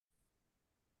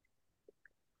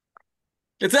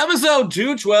It's episode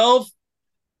 212,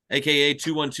 aka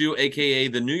 212, aka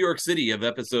the New York City of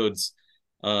episodes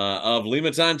of Lima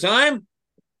Time.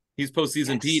 He's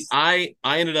postseason Pete. Yes.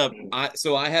 I ended up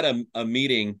I had a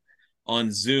meeting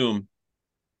on Zoom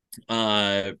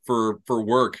for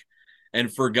work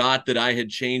and forgot that I had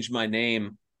changed my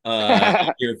name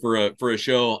here for a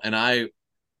show, and I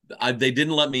they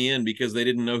didn't let me in because they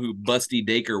didn't know who Busty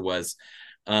Daker was.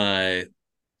 Uh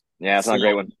Yeah, it's not so a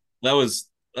great one. that was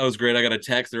great. I got a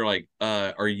text. They're like,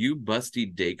 are you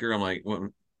Busty Daker? I'm like, well,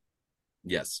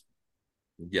 yes.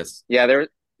 Yes. Yeah, there.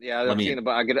 Yeah, Let I've me seen in.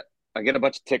 about. I get a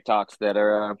bunch of TikToks that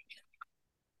are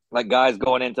like guys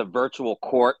going into virtual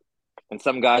court, and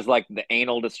some guys like the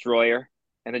anal destroyer,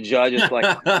 and the judge is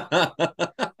like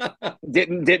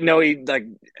didn't know he like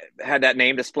had that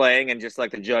name displaying, and just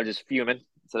like the judge is fuming.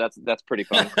 So that's pretty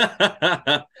funny.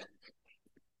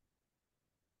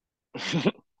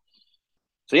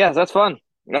 So yeah, that's fun.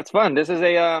 That's fun. This is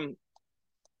a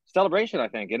celebration, I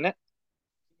think, isn't it?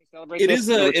 Celebrate it this is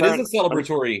the a return.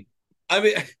 celebratory. I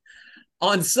mean,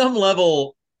 on some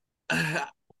level,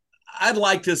 I'd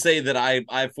like to say that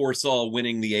I foresaw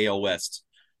winning the AL West.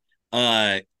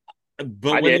 Uh,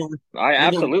 but I did. I when the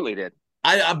absolutely did.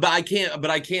 I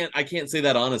can't say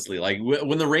that honestly. Like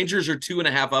when the Rangers are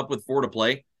 2.5 up with four to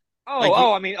play, like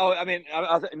I mean,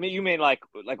 you mean like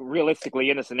realistically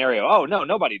in the scenario? Oh no,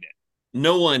 nobody did.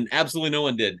 no one, absolutely no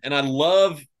one did. And I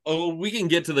love. Oh, we can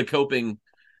get to the coping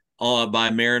by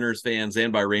Mariners fans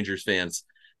and by Rangers fans,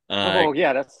 Oh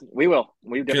yeah, we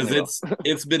because definitely will.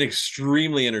 it's been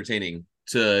extremely entertaining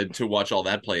to watch all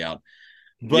that play out.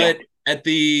 Yeah. But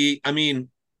I mean,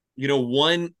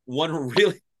 one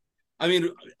really, I mean,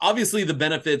 obviously the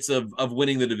benefits of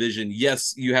winning the division.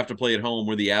 Yes, you have to play at home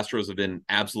where the Astros have been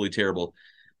absolutely terrible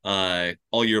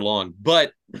all year long.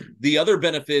 But the other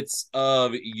benefits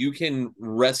of you can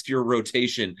rest your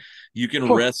rotation, you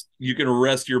can rest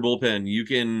your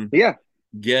bullpen,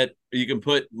 Yeah. you can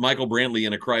put Michael Brantley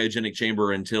in a cryogenic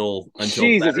chamber until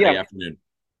Jesus. Saturday Yeah. afternoon.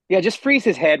 Yeah. Just freeze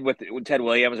his head with Ted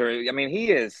Williams, or I mean,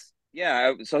 he is.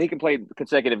 Yeah. So he can play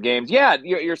consecutive games. Yeah.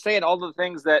 You're saying all the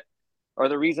things that are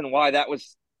the reason why that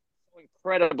was so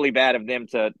incredibly bad of them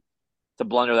to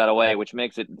blunder that away, which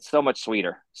makes it so much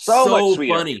sweeter. So much So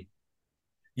sweeter. funny.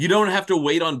 You don't have to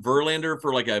wait on Verlander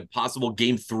for like a possible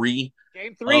game 3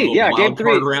 Game of three. a Yeah. Game wild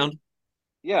card three. round.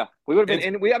 Yeah. We would have And been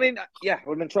it's, in. We. I mean. Yeah.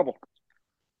 Would have been in trouble.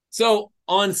 so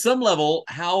on some level,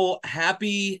 how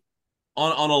happy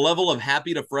on a level of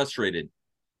happy to frustrated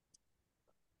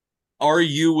are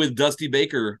you with Dusty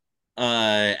Baker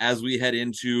as we head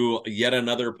into yet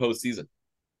another postseason?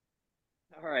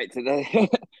 All right. Today,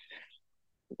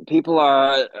 people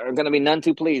are going to be none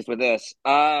too pleased with this.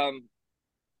 I'm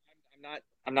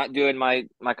not doing my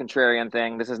contrarian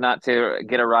thing. This is not to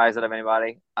get a rise out of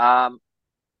anybody.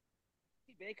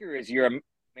 Baker is your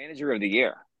manager of the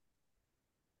year.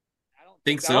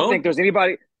 Think I don't think so? there's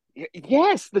anybody.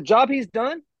 Yes, the job he's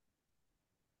done.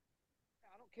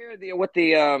 I don't care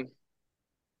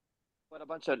what a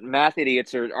bunch of math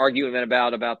idiots are arguing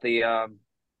about the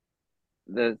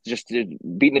just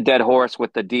beating a dead horse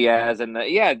with the Diaz and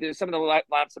some of the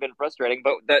laps have been frustrating,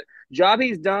 but the job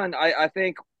he's done, I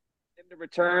think him to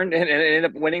return and end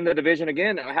up winning the division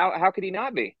again. How could he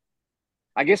not be?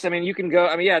 I guess I mean you can go.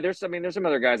 I mean, yeah, there's some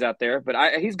other guys out there, but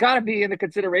he's got to be in the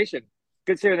consideration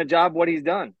considering the job what he's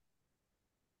done.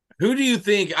 Who do you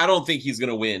think? I don't think he's going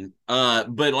to win.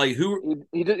 But like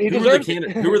He deserves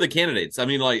it. who are the candidates? I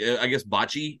mean, like I guess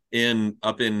Bocce in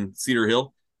up in Cedar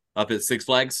Hill, up at Six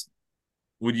Flags.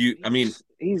 Would you? I mean,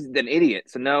 He's an idiot,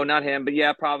 so no, not him. But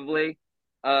yeah, probably.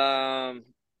 Who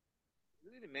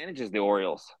even manages the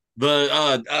Orioles?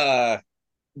 the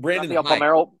Brandon Rafael Hyde.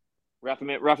 Palmeiro.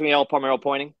 Rafael Palmeiro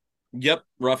pointing. Yep,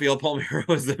 Rafael Palmeiro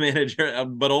was the manager,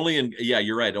 but only in yeah,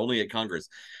 you're right, only at Congress.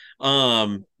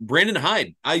 Brandon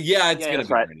Hyde. Yeah, it's Yeah, gonna that's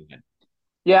be right. Brandon Hyde.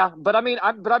 Yeah, but I mean,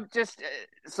 I'm just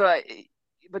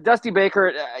but Dusty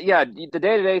Baker, yeah, the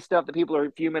day to day stuff that people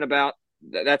are fuming about,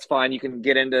 that's fine. You can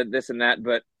get into this and that,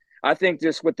 but I think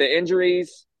just with the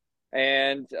injuries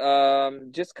and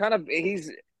just kind of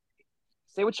he's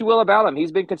say what you will about him,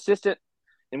 he's been consistent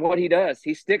in what he does.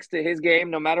 He sticks to his game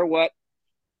no matter what.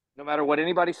 No matter what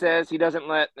anybody says, he doesn't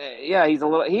let. Yeah, he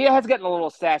has gotten a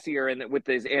little sassier with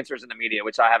his answers in the media,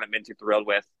 which I haven't been too thrilled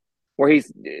with. Where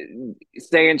he's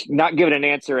saying not giving an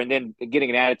answer and then getting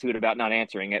an attitude about not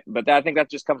answering it. But I think that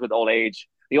just comes with old age.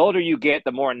 The older you get,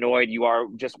 the more annoyed you are.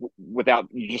 Just without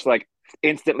you just like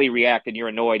instantly react and you're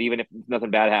annoyed, even if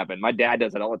nothing bad happened. My dad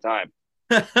does it all the time.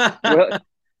 Well,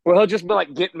 well, he'll just be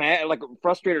like get mad, like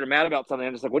frustrated or mad about something.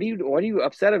 I'm just like, what are you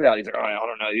upset about? He's like, oh, I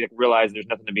don't know. You realize there's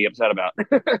nothing to be upset about.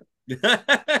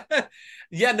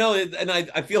 Yeah, no, and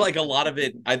I feel like a lot of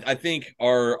it. I think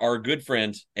our good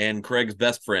friend and Craig's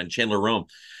best friend Chandler Rome.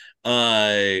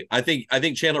 I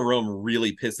think Chandler Rome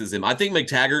really pisses him. I think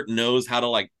McTaggart knows how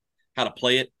to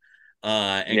play it.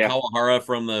 And Yeah, Kawahara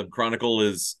from the Chronicle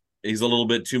he's a little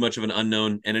bit too much of an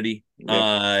unknown entity.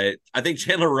 yeah. I think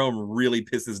Chandler Rome really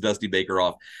pisses Dusty Baker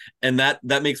off, and that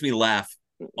makes me laugh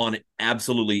on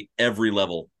absolutely every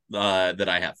level that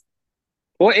I have.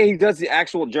 Well, he does the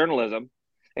actual journalism,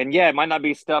 and yeah, it might not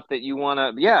be stuff that you want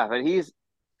to. Yeah, but he's.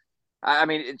 I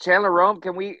mean, Chandler Rome.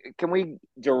 Can we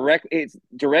it's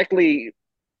directly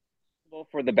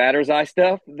for the batter's eye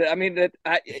stuff? I mean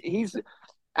he's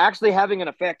actually having an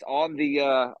effect on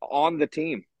the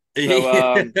team.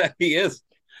 So He, he is.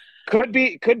 could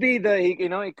be he could be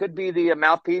the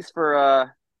mouthpiece for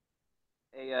a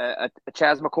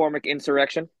Chaz McCormick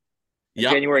insurrection, a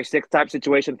Yep. January 6th type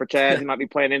situation for Chaz. He might be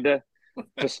planning to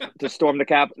storm the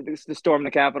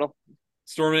Capitol.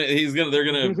 Storm. They're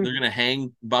gonna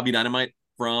hang Bobby Dynamite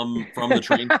from the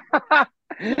train.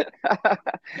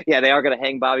 Yeah, they are going to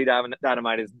hang Bobby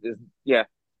Dynamite is yeah,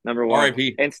 number one,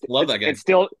 R.I.P. and Love that and guy.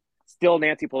 still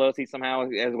Nancy Pelosi somehow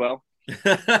as well.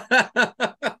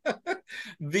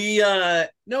 The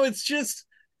no, it's just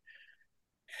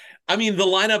I mean the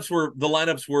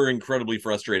lineups were incredibly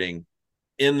frustrating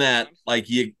in that like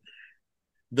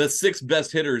the six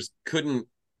best hitters couldn't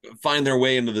find their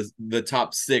way into the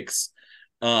top six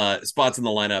spots in the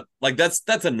lineup. Like that's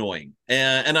annoying.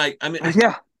 And I mean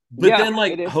Yeah, but yeah, then it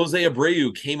like is. Jose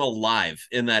Abreu came alive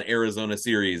in that Arizona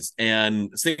series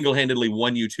and single-handedly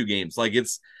won you two games. Like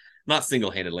it's not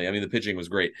single-handedly. I mean the pitching was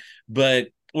great, but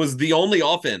was the only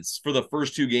offense for the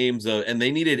first two games and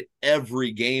they needed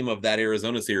every game of that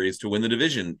Arizona series to win the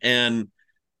division. And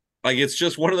like it's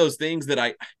just one of those things that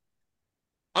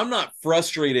I'm not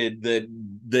frustrated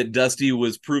that Dusty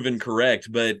was proven correct,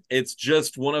 but it's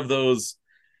just one of those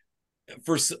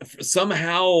for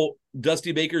somehow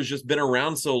Dusty Baker's just been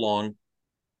around so long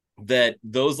that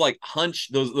those like hunch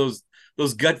those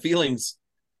gut feelings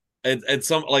at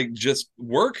some like just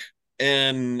work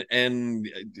and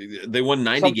they won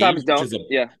 90 games Sometimes which don't. is a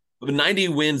Yeah, 90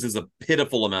 wins is a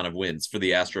pitiful amount of wins for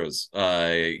the Astros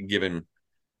given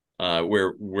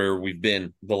where we've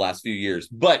been the last few years,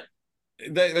 but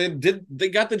they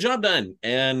got the job done.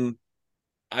 And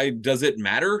I does it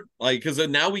matter? Like because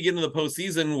now we get into the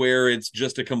postseason where it's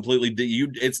just a completely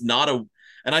it's not a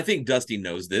and I think Dusty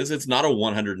knows this. It's not a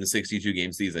 162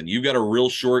 game season. You've got a real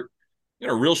short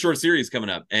series coming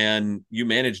up, and you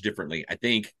manage differently. I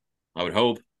think. I would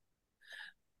hope.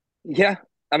 yeah.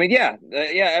 I mean, yeah,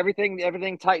 yeah.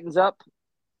 Everything tightens up.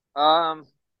 Um,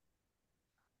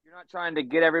 you're not trying to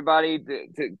get everybody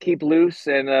to keep loose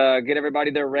and get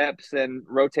everybody their reps and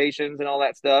rotations and all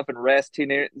that stuff and rest.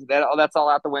 That's all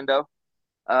out the window.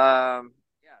 Yeah,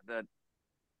 the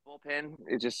bullpen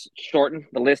is just shortened.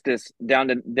 The list is down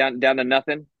to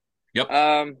nothing. Yep.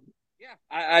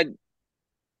 Yeah,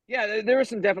 yeah, there was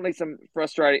definitely some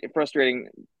frustrating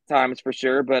times for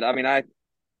sure. But I mean, I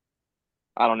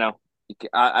don't know.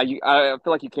 I feel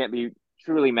like you can't be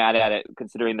truly mad at it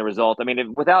considering the result. I mean,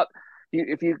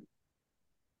 if you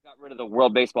got rid of the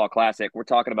World Baseball Classic, we're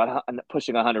talking about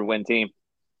pushing a 100 win team.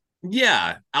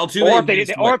 Yeah. Or Altuve if they missed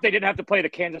didn't, or what? if they didn't have to play the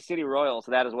Kansas City Royals,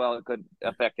 that as well could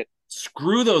affect it.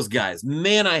 Screw those guys,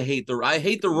 man. I hate the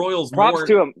Royals Props more.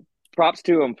 to them. Props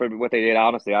to them for what they did.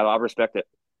 Honestly, I respect it.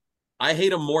 I hate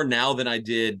them more now than I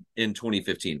did in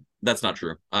 2015. That's not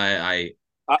true. I I,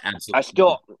 I absolutely.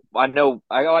 still, I know,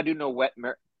 I do know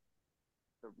the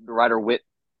writer Whit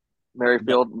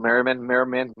Yep. Merriman,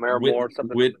 Whit Merrimore,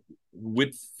 something. Whit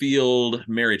Whitfield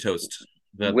Mary Toast.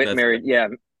 That's Mary, yeah,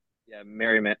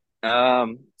 Merriman.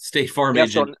 State Farm Yeah,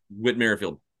 so agent Whit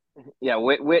Merrifield. yeah,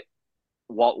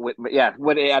 Walt Whit, yeah,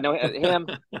 I know him.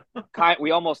 We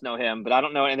almost know him, but I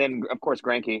don't know. And then of course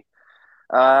Granke.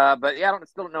 But yeah,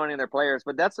 still don't know any of their players.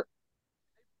 But they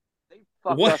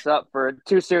fucked What? us up for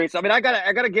 2 series. I mean, I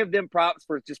gotta give them props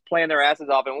for just playing their asses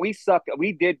off, and we suck.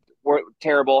 Were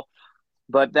terrible,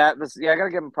 but that was yeah. I gotta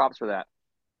give them props for that.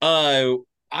 Uh,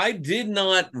 I did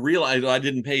not realize I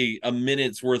didn't pay a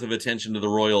minute's worth of attention to the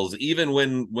Royals, even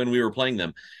when we were playing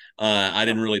them. I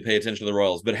didn't really pay attention to the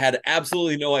Royals, but had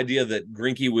absolutely no idea that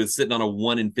Grinke was sitting on a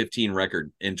 1-15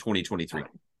 record in 2023.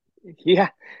 Yeah,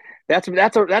 that's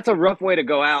a rough way to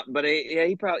go out, but yeah,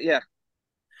 he probably yeah.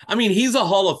 I mean, he's a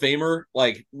Hall of Famer,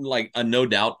 like a no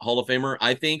doubt Hall of Famer.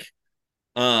 I think,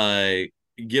 uh,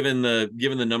 given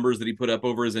the numbers that he put up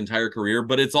over his entire career,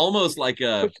 but it's almost like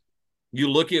a you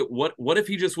look at what if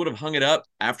he just would have hung it up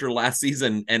after last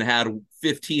season and had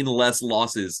 15 less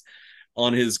losses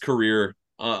on his career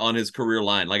on his career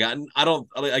line. Like I don't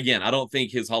again, I don't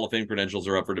think his Hall of Fame credentials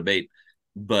are up for debate,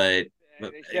 but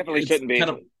It definitely it's shouldn't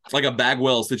kind be. of like a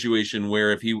Bagwell situation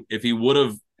where if he would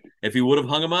have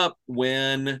hung him up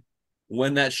when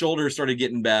that shoulder started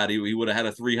getting bad, he would have had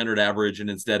a 300 average, and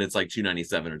instead it's like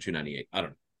 297 or 298. I don't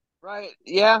know. Right.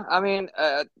 Yeah. I mean,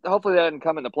 hopefully that doesn't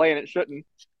come into play, and it shouldn't,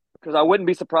 because I wouldn't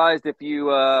be surprised if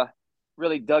you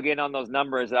really dug in on those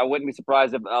numbers. I wouldn't be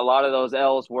surprised if a lot of those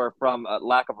L's were from a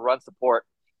lack of run support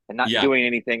and not Yeah, doing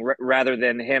anything, rather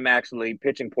than him actually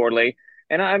pitching poorly.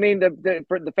 And I mean,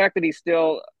 for the fact that he's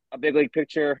still a big league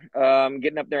pitcher,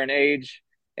 getting up there in age,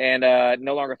 and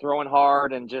no longer throwing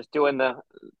hard and just doing the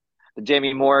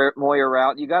Jamie Moyer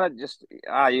route, you gotta just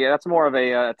yeah, that's more of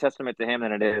a testament to him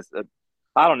than it is.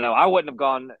 I don't know. I wouldn't have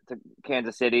gone to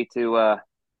Kansas City to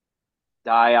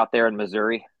die out there in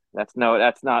Missouri. That's not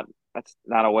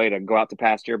a way to go out to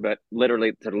pasture, but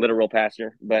literally to literal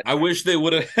pasture. But I wish they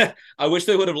would have. I wish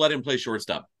they would have let him play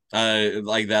shortstop,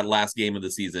 like that last game of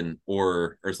the season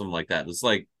or something like that. It's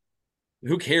like,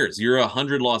 who cares? You're a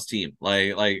 100 loss team.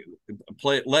 Like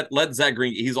play. Let Zach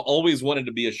Green. He's always wanted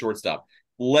to be a shortstop.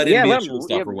 Let him yeah, be a let him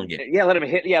shortstop for one game. let him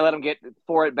hit. Yeah, let him get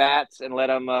 4 at bats and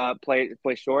let him play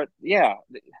short. Yeah,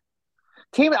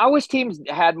 team. I wish teams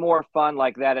had more fun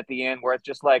like that at the end, where it's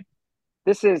just like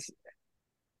this is.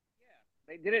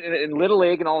 They did it in little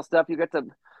league and all the stuff. You get to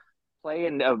play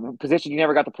in a position you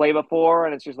never got to play before,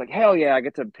 and it's just like hell yeah, I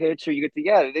get to pitch, or you get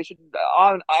to They should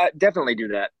definitely do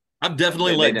that, I've but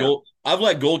definitely they let don't. goal. I've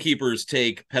let goalkeepers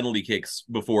take penalty kicks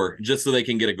before just so they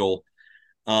can get a goal.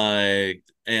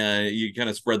 And you kind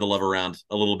of spread the love around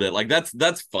a little bit. Like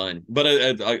that's fun,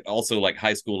 but also like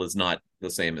high school is not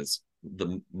the same as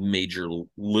the major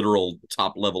literal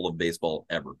top level of baseball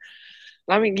ever.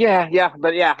 I mean, yeah,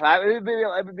 but yeah,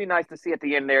 it would be nice to see at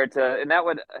the end there and I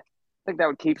think that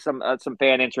would keep some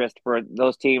fan interest for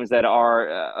those teams that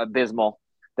are abysmal.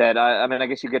 I mean, I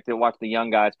guess you get to watch the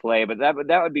young guys play, but that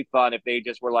would be fun if they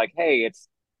just were like, hey, it's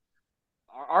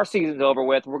our season's over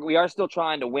with. We are still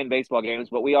trying to win baseball games,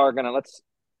 but we are gonna let's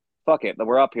fuck it.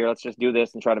 We're up here. Let's just do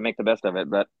this and try to make the best of it.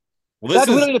 But Well, this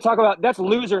we don't is need to talk about that's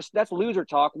losers. That's loser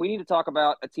talk. We need to talk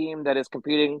about a team that is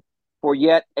competing for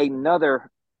yet another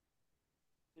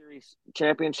series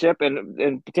championship,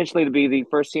 and potentially to be the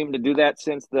first team to do that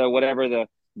since the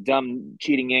dumb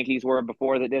cheating Yankees were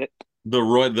before that did it.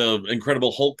 the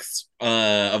Incredible Hulks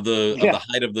of the Yeah,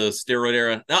 height of the steroid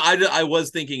era. Now, I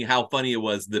was thinking how funny it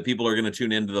was that people are going to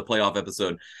tune into the playoff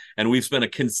episode, and we've spent a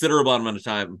considerable amount of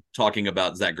time talking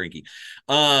about Zach Greinke.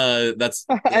 That's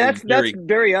that's very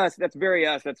very us. That's very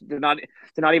us. That's to not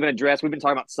even address. We've been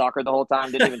talking about soccer the whole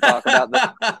time. Didn't even talk about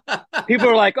the people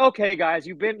are like, okay, guys,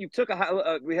 you took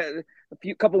we had a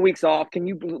few couple weeks off. Can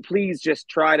you please just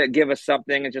try to give us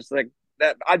something? And just like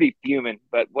that, I'd be fuming.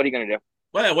 But what are you gonna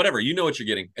well, whatever. You know what you're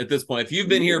getting at this point. If you've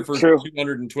been here do? for True.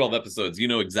 212 episodes, you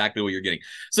know exactly what you're getting.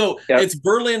 So Yep. it's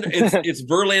Verlander, it's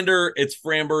Verlander, it's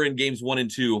Framber in games 1 and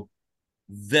 2.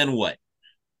 Then what?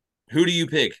 Who do you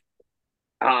pick?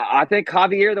 I think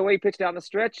Javier, the way he pitched down the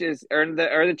stretch, is earned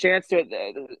the chance to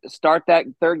start that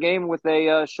third game with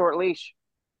a short leash.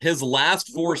 His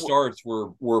last four starts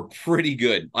were pretty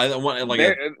good. I want like a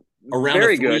Very, around a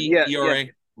very good. 3 Yeah, yeah, ERA,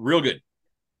 real good.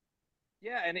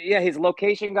 yeah, and yeah, his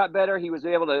location got better. He was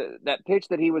able to that pitch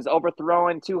that he was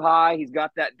overthrowing too high. He's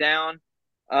got that down.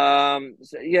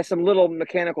 So, yeah, some little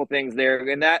mechanical things there,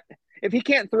 and that if he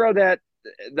can't throw the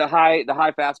high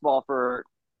fastball for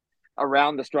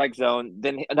around the strike zone,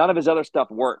 then none of his other stuff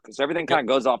works. So everything Yep. kind of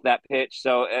goes off that pitch.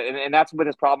 So and that's been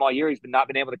his problem all year. He's been not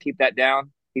been able to keep that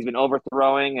down. He's been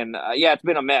overthrowing, and yeah, it's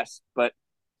been a mess. But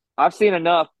I've seen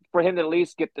enough for him to at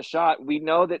least get the shot. We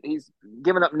know that he's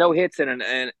given up no hits in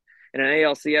an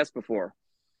ALCS before.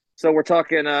 So we're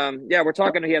talking, yeah, we're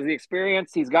talking. He has the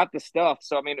experience. He's got the stuff.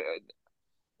 So I mean,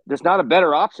 there's not a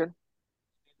better option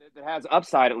that has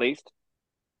upside at least.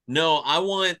 No, I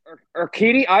want.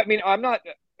 Urquidy. I mean, I'm not.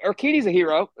 Urquidy's a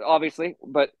hero, obviously,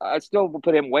 but I still will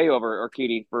put him way over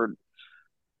Urquidy for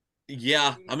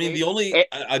Yeah, I mean the games. only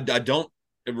I don't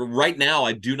right now.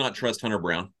 I do not trust Hunter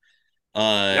Brown.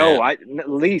 Uh, No, at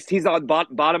least he's on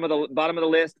bottom of the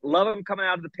list. Love him coming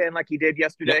out of the pen like he did yep.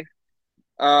 yesterday,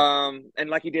 and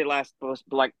like he did last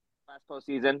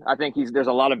postseason. I think there's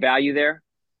a lot of value there.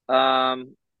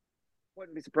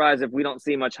 Wouldn't be surprised if we don't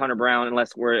see much Hunter Brown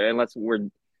unless we're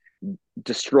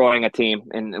destroying a team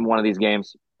in one of these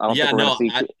games. I don't think Yeah, we're going to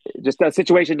no, see. Just that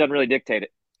situation doesn't really dictate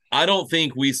it. I don't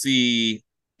think we see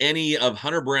any of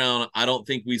Hunter Brown. I don't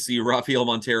think we see Rafael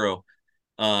Montero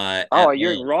Oh, at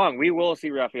you're all. wrong. We will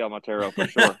see Rafael Montero for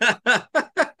sure.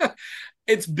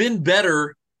 It's been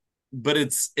better, but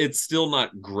it's still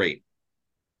not great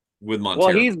with Well,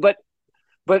 Montero.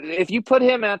 But if you put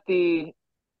him at the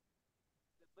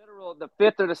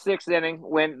fifth or the sixth inning,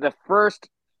 when the first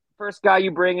guy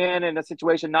you bring in a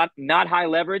situation not high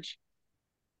leverage,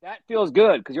 that feels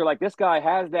good because you're like, this guy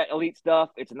has that elite stuff.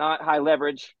 It's not high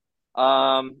leverage.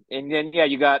 And then yeah,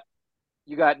 you got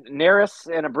Neris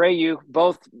and Abreu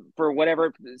both for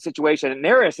whatever situation. And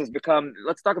Neris has become,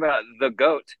 let's talk about the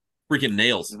goat, Freaking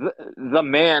nails. the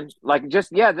man. Like just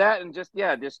yeah, that and just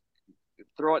yeah, just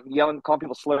throwing, yelling, calling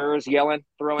people slurs, yelling,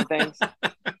 throwing things.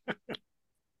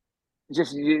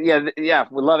 Just yeah, yeah,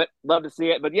 we love it, love to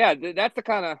see it. But yeah, that's the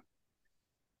kind of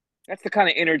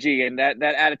energy and that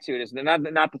attitude is not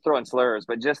the throwing slurs,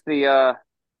 but just the I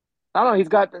don't know. He's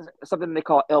got something they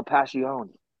call El Pasión.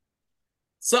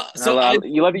 So And I so love I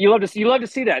you love to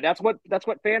see that. That's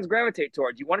what fans gravitate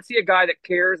towards. You want to see a guy that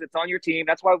cares, that's on your team.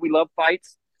 That's why we love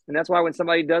fights, and that's why when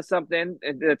somebody does something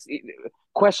that's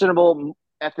questionable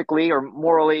ethically or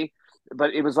morally,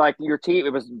 but it was like your team,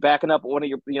 it was backing up one of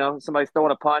your, somebody's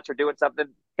throwing a punch or doing something.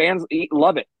 Fans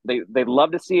love it. They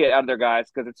love to see it out of their guys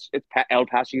because it's El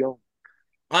Pasión.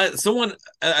 someone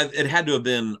it had to have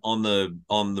been on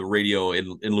the radio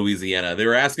in Louisiana. They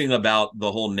were asking about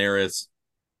the whole Neris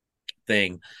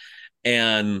thing,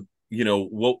 and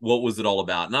what was it all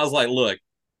about? And I was like, look,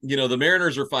 the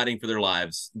Mariners are fighting for their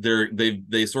lives.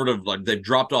 They sort of like they've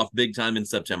dropped off big time in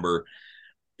September.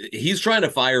 He's trying to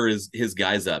fire his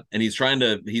guys up, and he's trying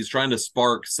to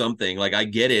spark something. Like, I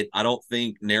get it. I don't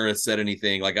think Neris said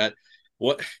anything. Like,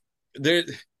 what there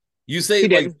you say, He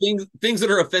like, didn't. things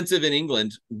that are offensive in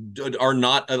England are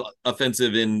not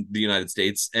offensive in the United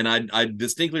States. And I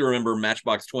distinctly remember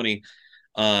Matchbox 20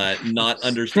 not No,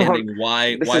 understanding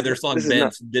why their this song is not.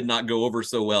 Bent did not go over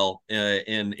so well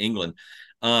in England.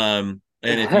 And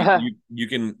if you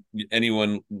can,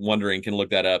 anyone wondering can look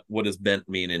that up. What does Bent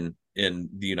mean in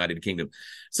the United Kingdom?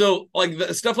 So, like,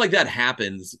 stuff like that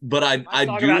happens, but I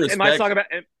do My respect. song about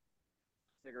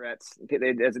cigarettes.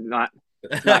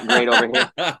 It's not great over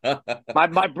here.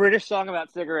 My British song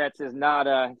about cigarettes is not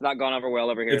it's not gone over well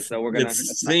over here. it's So we're gonna it's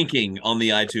it's not sinking on the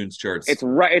iTunes charts.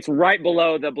 it's right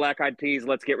below the Black Eyed Peas.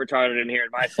 Let's get retarded in here.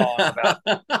 My song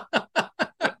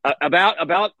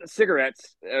about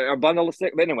cigarettes, a bundle of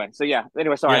cigarettes. Anyway, so yeah.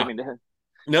 Anyway, sorry. I Yeah. mean,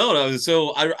 No.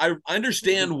 So I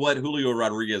understand what Julio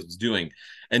Rodriguez was doing,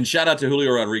 and shout out to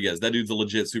Julio Rodriguez. That dude's a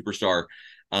legit superstar.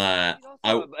 Uh, he's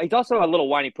I also he's also a little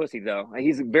whiny pussy though.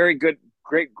 He's a very good,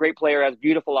 great player. Has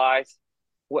beautiful eyes,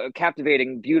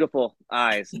 captivating, beautiful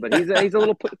eyes. But he's a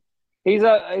little he's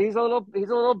a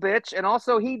little bitch. And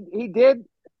also he did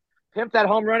pimp that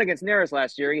home run against Neris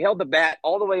last year. He held the bat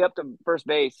all the way up to first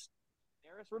base.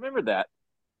 Neris remembered that,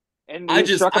 and I he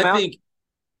just struck him out.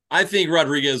 I think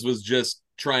Rodriguez was just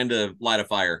trying to light a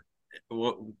fire.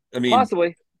 I mean,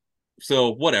 Possibly. so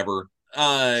whatever.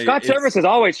 Scott Service It's is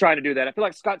always trying to do that. I feel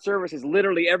like Scott Service is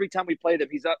literally every time we play them,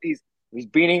 he's up, he's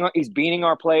beating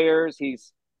our players.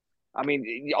 I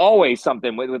mean, always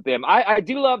something with them. I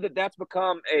do love that that's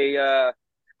become a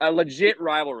legit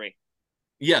rivalry.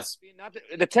 yes. Not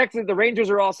the Texans, the Rangers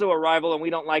are also a rival, and we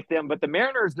don't like them. But the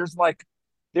Mariners,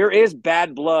 there is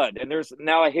bad blood, and there's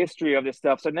now a history of this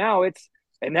stuff. So now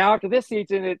after this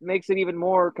season, it makes it even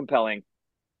more compelling.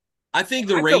 I think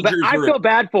And the I feel bad. Rangers I are. feel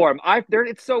bad for him.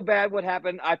 It's so bad what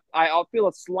happened. I'll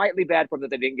feel slightly bad for them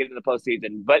that they didn't get in the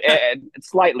postseason, but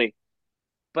slightly.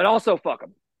 But also fuck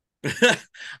him.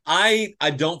 I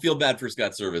don't feel bad for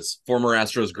Scott Service, former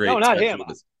Astros No, great not Scott him.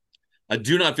 Service. I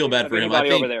do not feel bad Of for him. I anybody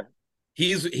over think there.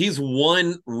 he's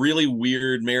one really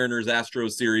weird Mariners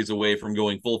Astros series away from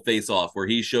going full face off, where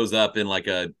he shows up in like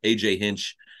a AJ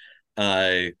Hinch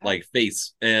like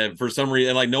face, and for some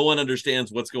reason, like, no one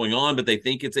understands what's going on, but they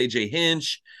think it's AJ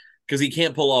Hinch because he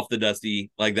can't pull off the Dusty.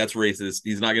 Like, that's racist.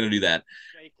 He's not going to do that.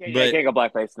 Yeah, you But can't go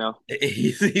blackface. No.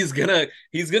 he's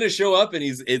gonna show up, and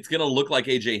it's gonna look like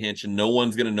AJ Hinch, and no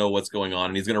one's gonna know what's going on,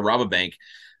 and he's gonna rob a bank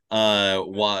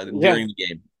while Yeah. during the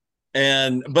game.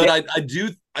 And but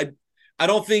Yeah. I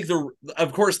don't think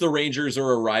of course the Rangers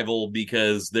are a rival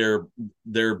because they're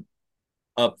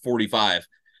up 45. I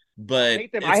But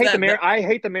hate them. it's that I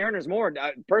hate the Mariners more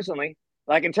personally.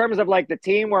 Like in terms of like the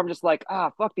team, where I'm just like,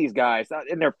 fuck these guys,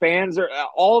 and their fans are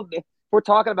all. We're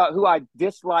talking about who I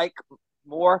dislike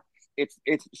more. It's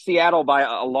Seattle by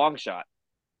a long shot.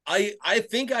 I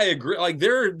think I agree. Like,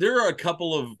 there are a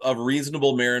couple of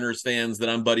reasonable Mariners fans that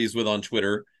I'm buddies with on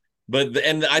Twitter,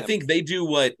 and I Yep. think they do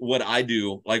what I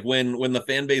do. Like, when the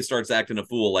fan base starts acting a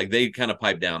fool, like, they kind of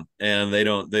pipe down, and they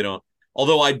don't.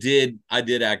 Although I did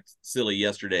act silly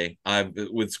yesterday. I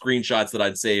with screenshots that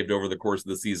I'd saved over the course of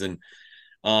the season,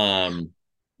 um,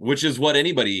 which is what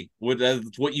anybody would.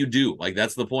 That's what you do. Like,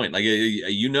 that's the point. Like,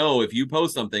 if you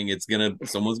post something,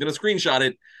 someone's gonna screenshot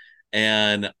it,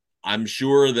 And I'm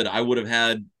sure that I would have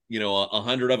had,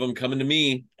 100 of them coming to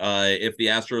me if the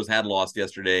Astros had lost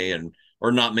yesterday and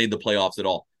or not made the playoffs at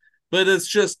all. But it's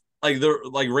just like they're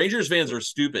like Rangers fans are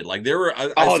stupid. Like there were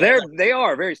I Oh, saw they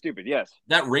are very stupid. Yes.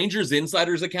 that Rangers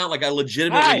insiders account. Like I I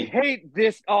legitimately hate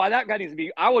this. Oh, that guy needs to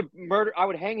be. I would murder. I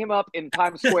would hang him up in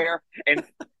Times Square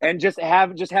and just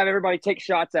have everybody take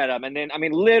shots at him, and then I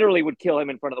mean, literally would kill him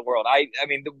in front of the world. I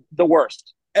mean, the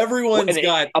worst. everyone's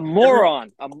got A every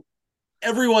moron.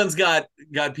 everyone's got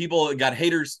people got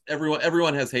haters.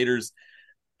 Everyone has haters.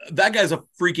 That guy's a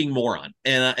freaking moron.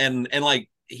 And like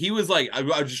he was like,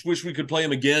 I just wish we could play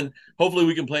him again. Hopefully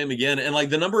we can play him again. And like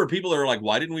the number of people that are like,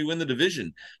 why didn't we win the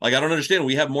division? Like I don't understand.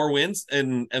 We have more wins,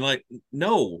 and like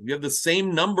no, you have the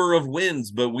same number of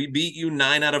wins, but we beat you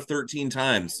 9 out of 13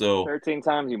 times. So 13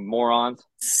 times, you morons.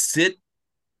 sit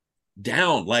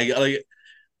down. Like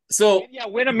so. Yeah,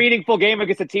 win a meaningful game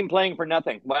against a team playing for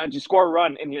nothing. Why don't you score a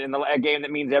run in a game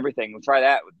that means everything? We'll try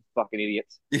that with fucking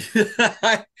idiots.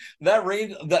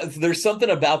 There's something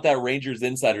about that Rangers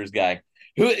insiders guy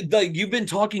who like you've been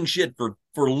talking shit for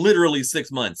literally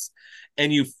 6 months,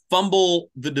 and you fumble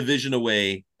the division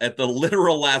away at the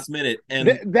literal last minute.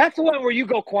 And That's the one where you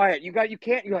go quiet. You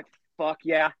can't. You're like, fuck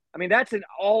yeah. I mean, that's an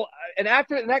all. And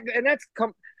after that, and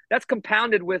that's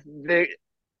compounded with the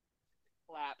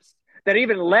collapse that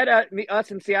even led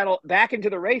us in Seattle back into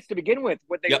the race to begin with.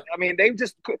 What they, yep, I mean, they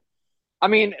just. I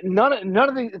mean, none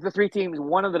of the three teams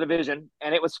won of the division,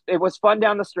 and it was fun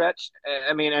down the stretch.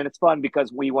 I mean, and it's fun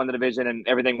because we won the division and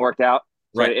everything worked out,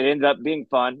 so right, it ended up being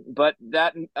fun. But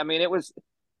that, I mean, it was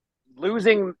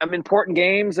losing important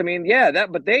games. I mean, yeah,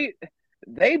 but they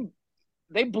they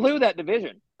blew that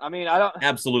division. I mean, I don't.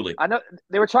 absolutely, I know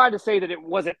they were trying to say that it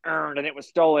wasn't earned and it was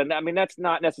stolen. I mean, that's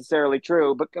not necessarily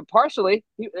true, but partially,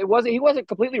 He wasn't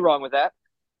completely wrong with that.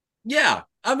 yeah.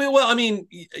 I mean, well, I mean,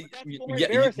 But that's more yeah,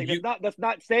 embarrassing. That's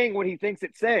not saying what he thinks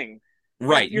it's saying.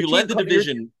 right. Your You led team, the your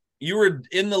division. You were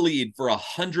in the lead for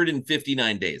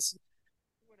 159 days,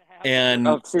 2.5 and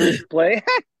of series play.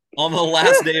 on the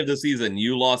last day of the season,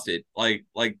 you lost it.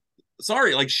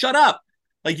 Sorry, like shut up.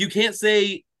 Like you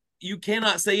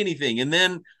cannot say anything. And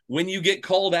then when you get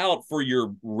called out for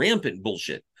your rampant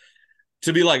bullshit,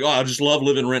 to be like, oh, I just love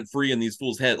living rent free in these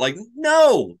fools' head. Like,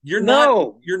 no, you're not.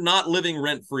 No, You're not living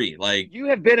rent free. Like you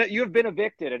have been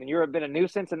evicted and you've been a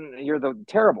nuisance and you're the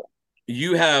terrible.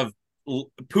 you have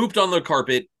pooped on the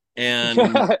carpet and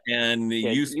Yeah,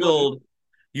 you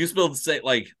spilled say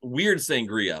like weird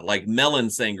sangria, like melon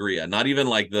sangria, not even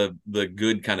like the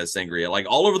good kind of sangria, like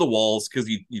all over the walls because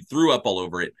you threw up all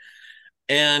over it.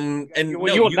 And well,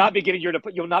 no, you will not be getting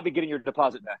your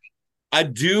deposit back. I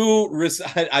do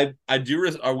I do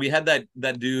we had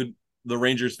that dude, the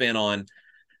Rangers fan on.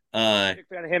 Not a big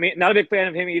fan of him. Not a big fan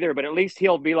of him either. But at least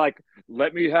he'll be like,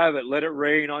 "Let me have it. Let it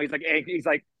rain." Oh, he's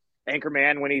like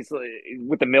Anchorman when he's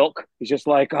with the milk. He's just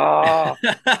like, "Ah,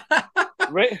 I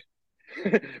rain,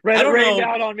 let it don't rain know.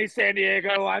 down on me, San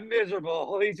Diego. I'm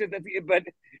miserable." But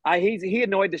he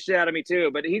annoyed the shit out of me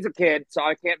too. But he's a kid, so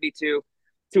I can't be too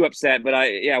upset. But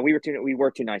we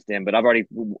were too nice to him. But I've already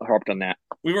harped on that.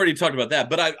 We've already talked about that,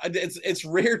 but it's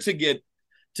rare to get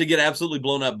absolutely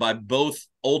blown up by both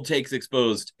old takes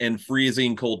exposed and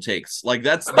freezing cold takes. Like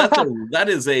that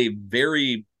is a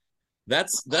very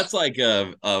that's like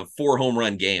a 4 home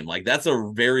run game. Like that's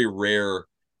a very rare.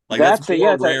 Like that's That's a yeah.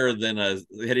 more It's a rare than a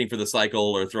hitting for the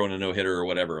cycle or throwing a no hitter or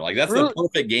whatever. Like that's the true.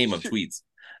 perfect game of tweets.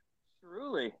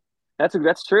 Truly,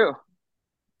 that's true.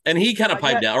 And he kind of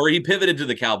Yeah, piped out, or he pivoted to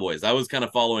the Cowboys. I was kind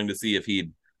of following to see if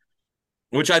he'd,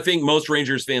 which I think most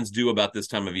Rangers fans do about this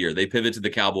time of year. They pivot to the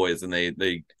Cowboys and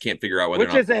they can't figure out whether or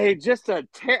which not. is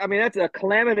I mean, that's a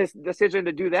calamitous decision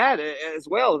to do that as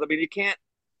well. I mean, you can't.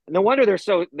 No wonder they're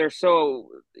so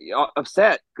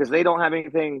upset because they don't have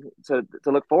anything to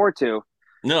look forward to.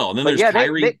 No, and then But there's yeah,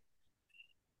 Kyrie.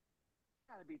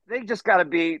 they just got to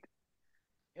be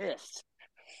pissed.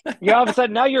 Yeah, all of a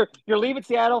sudden now you're leaving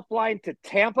Seattle, flying to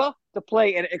Tampa to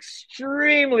play an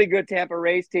extremely good Tampa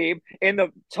Rays team in the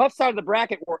tough side of the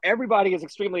bracket where everybody is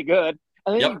extremely good,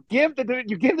 and then Yep.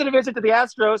 you give the division to the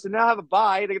Astros and now have a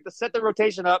bye. They get to set the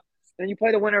rotation up, and then you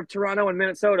play the winner of Toronto and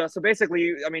Minnesota. So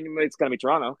basically, I mean, it's going to be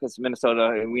Toronto because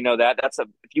Minnesota, we know that. That's a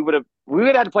if you would have we would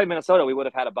have had to play Minnesota, we would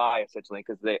have had a bye essentially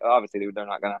because they're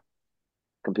not going to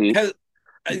compete. Has,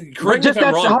 But correct me if just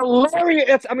I'm that's wrong.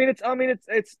 hilarious.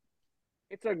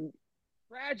 It's a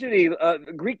tragedy,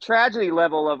 Greek tragedy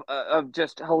level of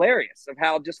just hilarious of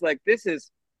how just like this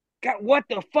is, God, what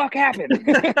the fuck happened?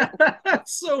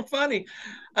 That's so funny.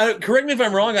 Correct me if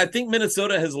I'm wrong. I think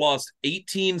Minnesota has lost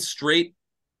 18 straight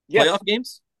Yes, playoff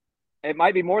games. it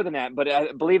might be more than that, but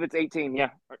I believe it's 18. Yeah,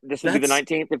 this would be the That's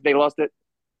 19th if they lost it.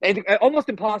 And almost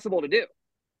impossible to do.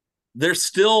 They're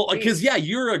still I mean, because yeah,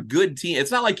 you're a good team.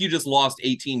 It's not like you just lost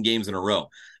 18 games in a row.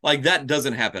 Like that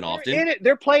doesn't happen they're often. in it.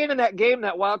 They're playing in that game,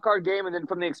 that wild card game, and then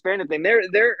from the expanded thing,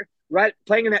 they're right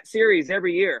playing in that series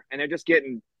every year, and they're just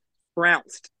getting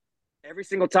trounced every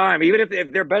single time. Even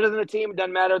if they're better than the team, it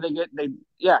doesn't matter. They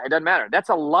yeah, it doesn't matter. That's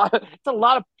a lot. It's a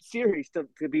lot of series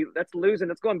to be. That's losing.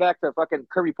 That's going back to fucking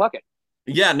Kirby Puckett.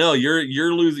 Yeah, no,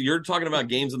 you're losing. You're talking about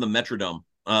games in the Metrodome.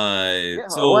 Yeah,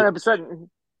 So 100%.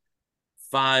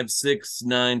 5, 6,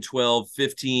 9, 12,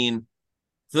 15.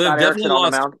 So they've Scott definitely Erickson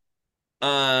on the lost.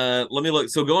 mound. Let me look.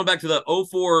 So going back to the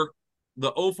 '04,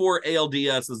 the '04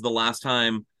 ALDS is the last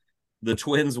time the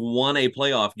Twins won a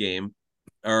playoff game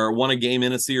or won a game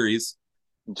in a series.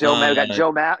 We got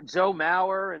Uh, Joe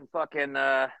Mauer and fucking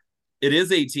it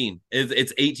is 18.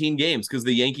 It's 18 games because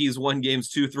the Yankees won games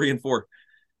 2, 3, and 4.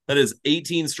 That is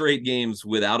 18 straight games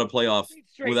without a playoff,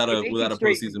 straight. It's without 18 a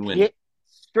postseason win.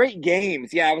 straight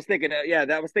games. Yeah, I was thinking. Yeah,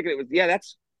 that was thinking it was. Yeah,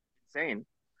 that's insane.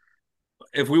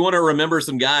 If we want to remember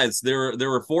some guys, there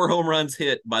were 4 home runs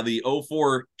hit by the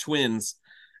 '04 Twins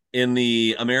in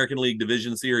the American League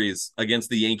Division Series against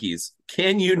the Yankees.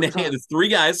 Can you name Who's on? it's 3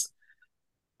 guys?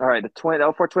 All right, the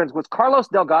 04 Twins. Was Carlos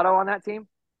Delgado on that team?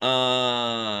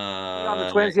 Was he on the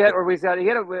Uh Twins yet, or was he had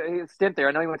a stint there?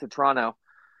 I know he went to Toronto.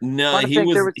 no, Trying to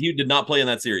think, there was he did not play in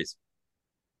that series.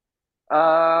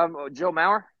 Joe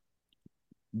Mauer.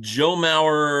 Joe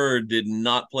Mauer did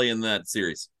not play in that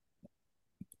series.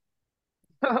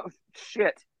 Oh,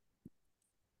 shit.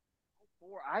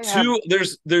 I have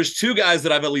There's 2 guys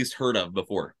that I've at least heard of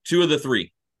before. 2 of the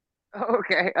 3.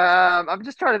 okay. I'm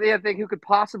just trying to think who could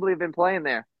possibly have been playing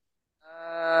there.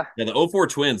 Uh, Yeah, the '04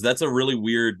 Twins, that's a really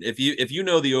weird if you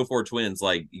know the '04 Twins,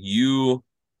 like you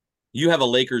have a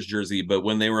Lakers jersey, but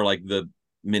when they were like the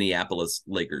Minneapolis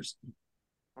Lakers.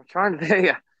 I'm trying to think.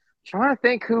 Trying to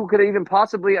think who could even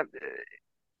possibly.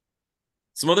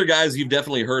 Some other guys you've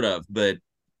definitely heard of, but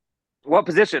What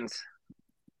positions?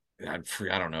 I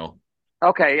don't know.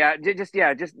 Okay, just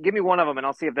give me one of them, and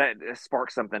I'll see if that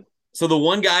sparks something. So the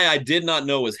one guy I did not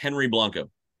know was Henry Blanco.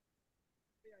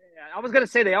 Yeah, I was gonna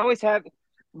say they always have.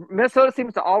 Minnesota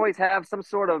seems to always have some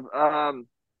sort of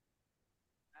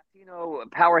Latino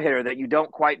power hitter that you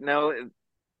don't quite know. It's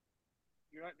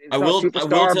not a I will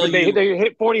superstar, tell but you they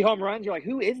hit 40 home runs. You're like,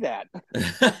 who is that?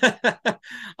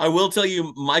 I will tell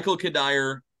you Michael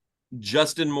Kadire,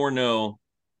 Justin Morneau,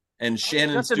 and Oh yeah,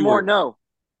 Shannon Justin Moore. Stewart No,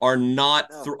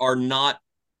 no. are not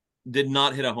did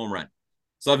not hit a home run.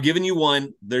 So I've given you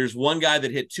one. There's one guy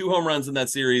that hit 2 home runs in that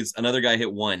series. Another guy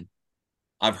hit one.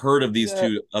 I've heard of these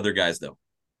 2 other guys though.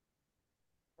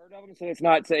 Heard of him, so it's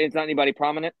not anybody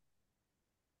prominent.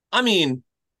 I mean,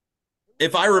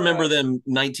 if I Uh, remember them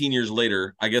 19 years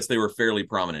later, I guess they were fairly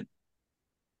prominent.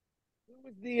 who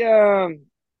was the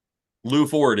Lou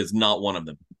Ford is not one of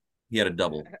them. He had a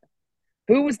double.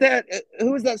 who was that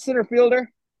center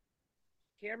fielder?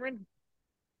 Cameron.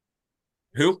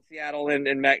 He was Who? in Seattle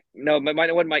and Mac. No, it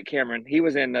wasn't Mike Cameron. He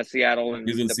was in Seattle He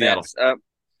was and in the Seattle. Mets.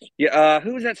 Yeah.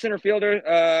 Who was that center fielder?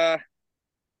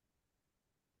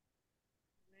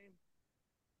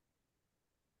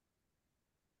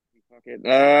 Dude,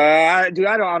 I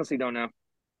don't honestly don't know.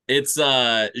 It's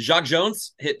Jacques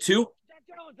Jones hit 2, Jack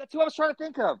Jones. That's who I was trying to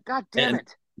think of. God damn and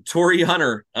it. Torrey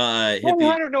Hunter Torrey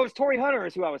Hunter. No, it's Torrey Hunter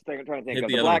is who I was trying to think hit of.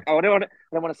 The the other black. one. Oh, I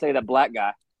don't want to say that black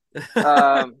guy.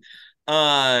 Um,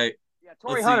 uh yeah, let's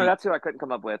Torrey Hunter. see. That's who I couldn't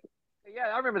come up with. Yeah,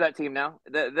 I remember that team now.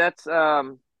 That's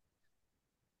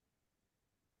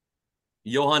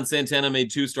Johan Santana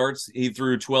made 2 starts. He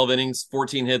threw 12 innings,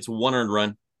 14 hits, 1 earned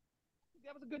run.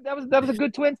 that was a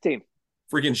good Twins team.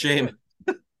 Freaking They were shame.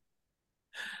 good.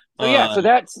 So yeah, Uh so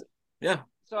that's yeah.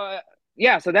 so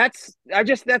yeah, so that's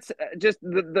just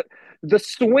the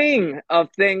swing of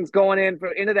things going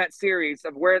into that series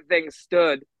of where things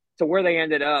stood to where they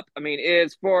ended up. I mean,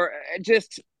 is for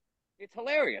just it's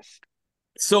hilarious.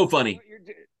 So funny.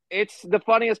 It's the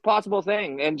funniest possible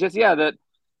thing, and just yeah, that,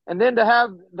 and then to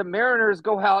have the Mariners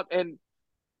go out and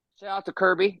shout out to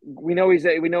Kirby. We know he's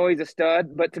a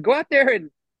stud, but to go out there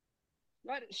and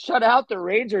shut out the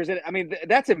Rangers, and I mean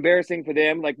that's embarrassing for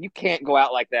them. Like you can't go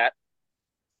out like that.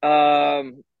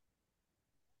 Um,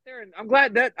 I'm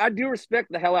glad that I do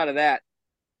respect the hell out of that.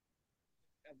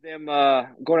 Of them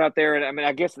going out there, and I mean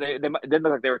I guess they didn't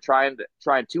look like they were trying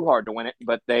too hard to win it,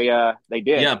 but they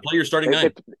did. Yeah, play your starting They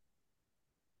 9.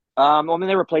 well, I mean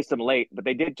they replaced them late, but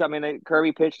they did. I mean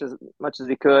Kirby pitched as much as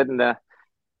he could, and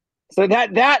so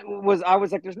that was I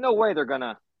was like, there's no way they're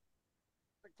gonna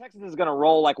Texas is gonna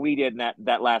roll like we did in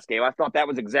that last game. I thought that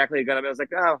was exactly gonna. I was like,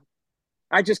 oh,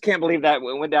 I just can't believe that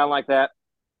went down like that.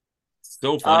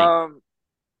 So funny. Um,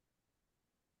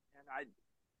 and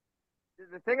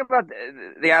The thing about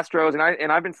the Astros,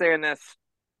 I've been saying this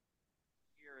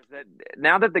years, that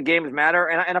now that the games matter,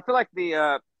 and I feel like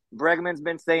the Bregman's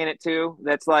been saying it too.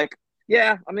 That's like,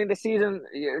 yeah, I mean the season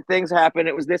things happen.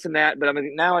 It was this and that, but I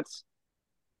mean now it's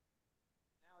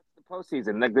the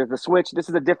postseason. Like the switch. This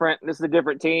is a different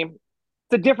team.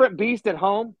 It's a different beast at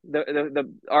home.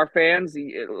 The our fans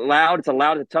loud. It's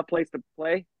loud. It's a tough place to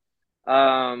play.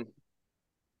 Um,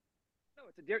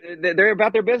 no, they're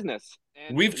about their business,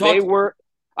 and We've they talked. were.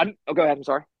 Go ahead. I'm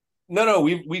sorry. No,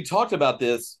 we talked about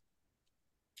this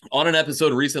on an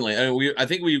episode recently. I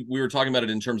think we were talking about it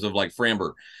in terms of like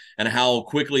Framber and how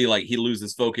quickly like he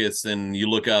loses focus, and you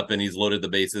look up and he's loaded the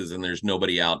bases and there's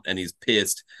nobody out and he's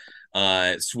pissed,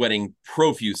 sweating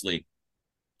profusely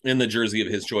in the jersey of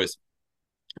his choice.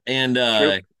 And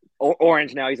True.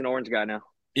 Orange now. He's an orange guy now.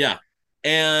 yeah,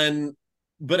 and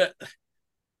but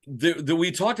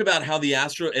we talked about how the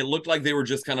Astro, it looked like they were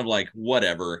just kind of like,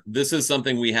 whatever, this is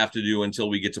something we have to do until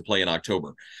we get to play in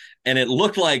October. And it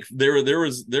looked like there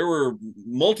were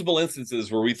multiple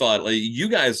instances where we thought, like, you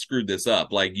guys screwed this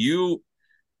up. Like you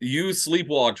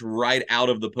sleepwalked right out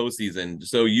of the postseason.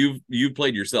 So you've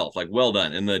played yourself. Like, well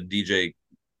done, in the DJ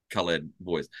Khaled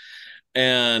voice.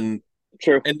 And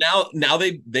True. now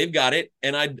they've got it.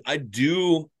 And I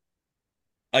do,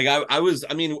 like,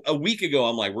 I mean, a week ago,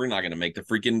 I'm like, we're not going to make the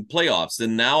freaking playoffs.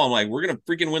 And now I'm like, we're going to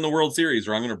freaking win the World Series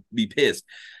or I'm going to be pissed,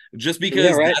 just Yeah.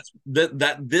 because Right.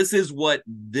 that this is what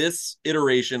this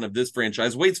iteration of this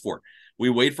franchise waits for. We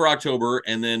wait for October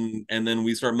and then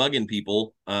we start mugging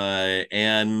people.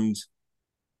 And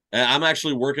I'm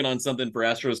actually working on something for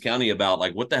Astros County about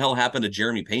like what the hell happened to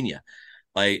Jeremy Pena.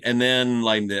 Like, and then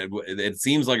like it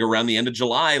seems like around the end of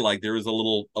July, like there was a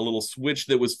little switch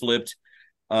that was flipped,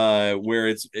 where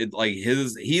it like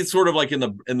he's sort of like in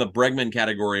the Bregman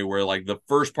category, where like the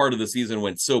first part of the season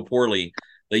went so poorly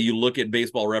that you look at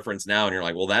Baseball Reference now and you're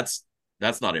like, well, that's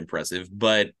not impressive.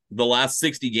 But the last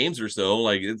 60 games or so,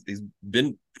 like he's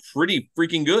been pretty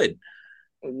freaking good.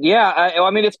 Yeah. I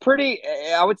mean, it's pretty.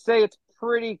 I would say it's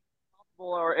pretty,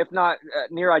 or if not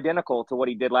near identical to what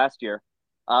he did last year,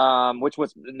 which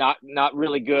was not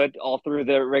really good all through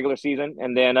the regular season,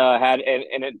 and then had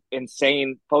an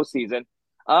insane postseason.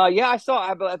 Yeah, I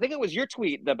saw. I think it was your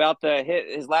tweet about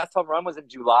his last home run was in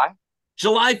July.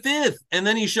 July 5th, and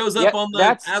then he shows Yeah, up on the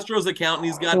that's Astros account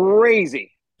and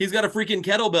crazy. he's got a freaking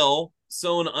kettlebell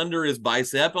sewn under his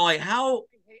bicep. I'm like, how?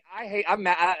 I'm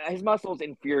mad. His muscles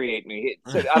infuriate me.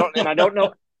 So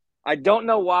I don't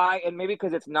know why, and maybe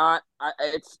because it's not.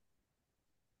 It's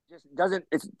just doesn't.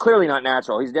 It's clearly not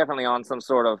natural. He's definitely on some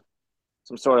sort of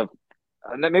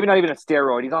maybe not even a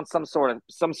steroid. He's on some sort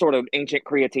of ancient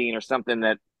creatine or something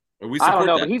that We I don't support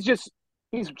know. But that.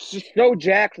 he's just so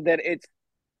jacked that it's.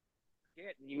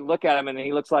 You look at him and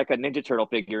he looks like a Ninja Turtle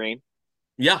figurine.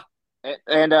 Yeah,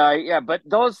 And yeah, but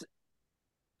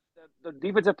the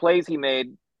defensive plays he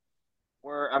made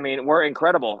were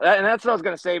incredible. And that's what I was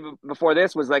going to say before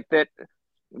this was like that.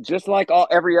 Just like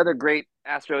every other great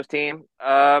Astros team,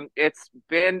 it's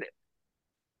been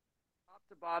top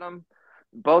to bottom,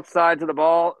 both sides of the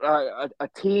ball, a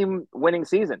team winning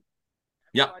season.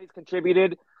 yeah. Everybody's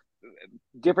contributed.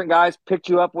 Different guys picked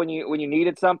you up when you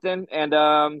needed something, and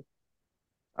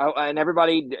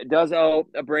everybody does owe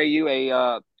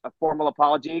Abreu a formal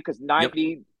apology because Yep.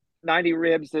 90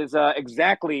 ribs is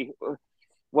exactly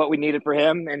what we needed for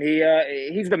him, and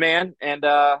he's the man. And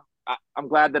I'm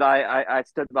glad that I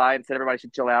stood by and said everybody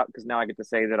should chill out because now I get to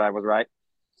say that I was right.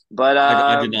 But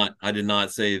I did not. I did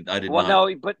not say. I did well,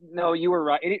 not. no, you were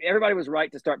right. Everybody was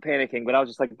right to start panicking, but I was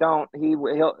just like, don't.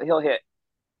 He'll hit,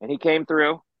 and he came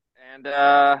through. And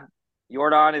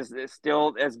Jordan is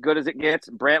still as good as it gets.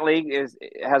 Brantley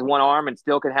has one arm and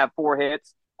still can have four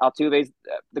hits. Altuve's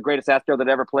the greatest Astro that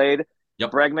ever played.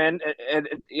 Yep. Bregman,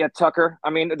 yeah, Tucker.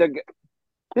 I mean,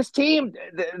 this team,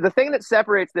 the thing that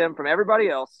separates them from everybody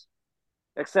else,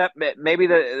 except maybe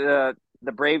the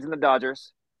Braves and the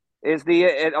Dodgers, is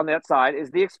on that side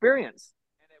is the experience.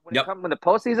 And Yep. when the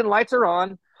postseason lights are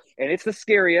on, and it's the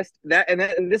scariest.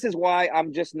 And this is why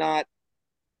I'm just not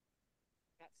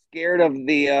scared of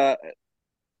the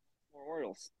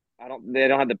Orioles. They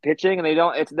don't have the pitching, and they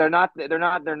don't. They're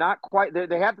not quite.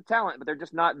 They have the talent, but they're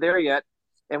just not there yet.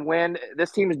 And when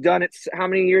this team has done it, how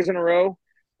many years in a row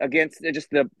against just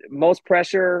the most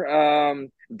pressure,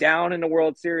 down in the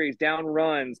World Series, down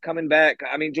runs, coming back.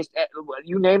 I mean, just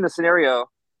you name the scenario,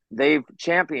 they've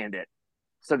championed it.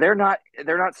 So they're not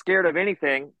scared of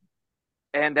anything,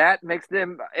 and that makes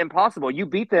them impossible. You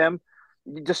beat them,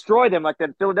 you destroy them like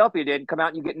that Philadelphia did, and come out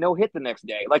and you get no hit the next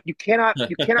day. Like you cannot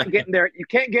get in there. You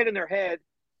can't get in their head,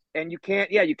 and you can't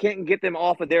get them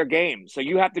off of their game. So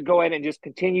you have to go ahead and just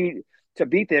continue to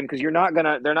beat them because they're not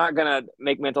gonna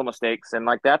make mental mistakes, and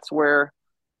like that's where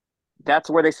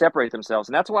they separate themselves,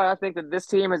 and that's why I think that this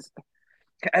team is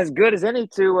as good as any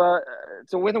to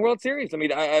win the World Series. I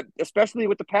mean, especially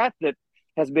with the path that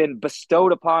has been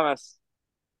bestowed upon us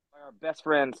by our best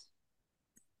friends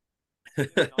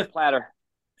on a platter.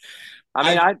 I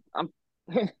mean, I I'm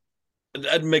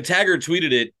McTaggart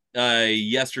tweeted it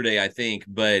yesterday, I think,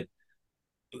 but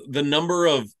the number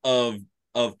of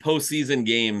postseason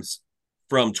games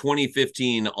from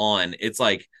 2015 on, it's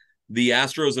like the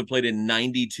Astros have played in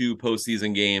 92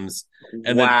 postseason games,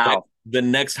 and then wow. the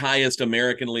next highest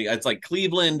American League, it's like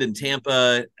Cleveland and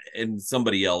Tampa and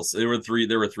somebody else. There were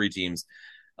three teams.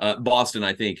 Boston,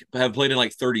 I think, have played in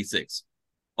like 36.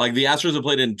 Like the Astros have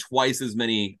played in twice as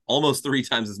many, almost three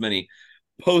times as many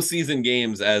postseason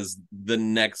games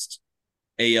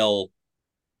AL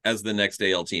as the next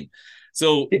AL team.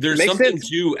 So It there's makes something sense.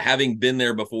 to having been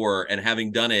there before and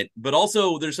having done it, but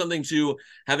also there's something to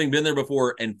having been there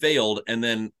before and failed and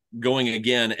then going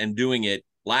again and doing it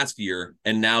last year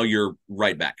and now you're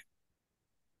right back.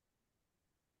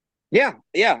 Yeah,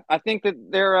 yeah. I think that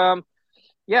they're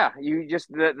yeah, you just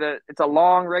the it's a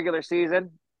long regular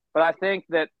season, but I think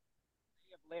that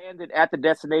they have landed at the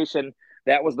destination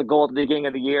that was the goal at the beginning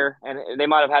of the year, and they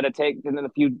might have had to take in a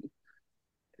few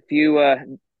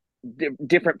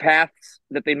different paths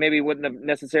that they maybe wouldn't have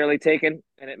necessarily taken,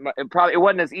 and it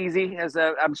wasn't as easy as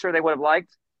I'm sure they would have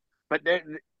liked. But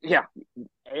yeah,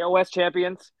 AOS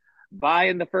champions, buy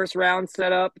in the first round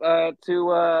set up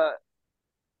to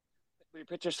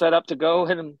pitcher set up to go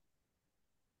and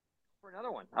for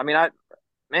another one. I mean,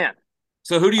 man,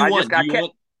 So who do you I just want? got kept.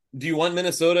 Do you want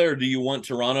Minnesota or do you want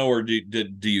Toronto or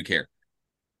do you care?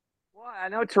 Well, I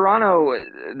know Toronto.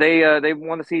 They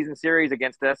won the season series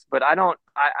against us, but I don't.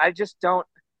 I just don't.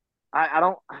 I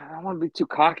don't want to be too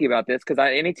cocky about this because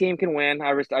any team can win.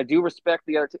 I do respect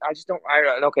the other. I just don't.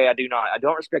 Okay, I do not. I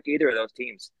don't respect either of those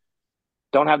teams.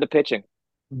 Don't have the pitching.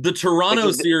 The They Toronto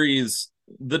just series,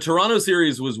 the Toronto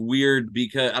series was weird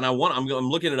because, and I'm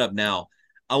looking it up now.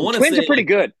 I the want to Twins are say pretty like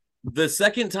good. the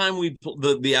second time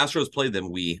the Astros played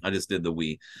them, I just did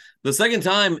the second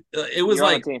time it was You're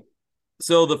on the like team.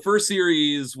 so the first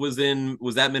series was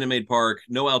at Minute Maid Park,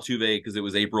 no Altuve because it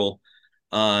was April.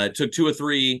 It took 2 or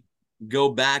 3. Go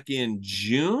back in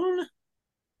June.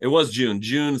 It was June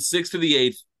 6th to the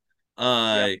 8th.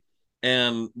 Yeah, Uh,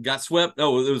 and got swept.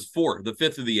 Oh, it was 4, the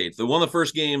 5th of the 8th. They won the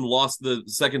first game, lost the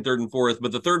second, third, and fourth,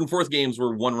 but the third and fourth games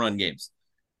were 1-run games.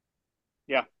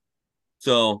 yeah.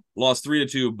 So lost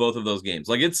 3-2 both of those games.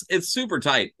 Like it's super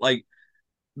tight. Like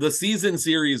the season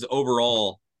series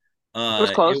overall, It was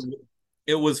uh, it close.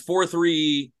 it was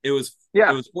 4-3. It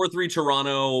Yeah, was 4-3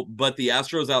 Toronto, but the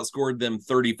Astros outscored them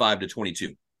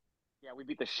 35-22. yeah. We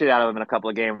beat the shit out of them in a couple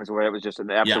of games where it was just an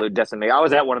Yeah. absolute decimation. I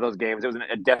was at one of those games. It was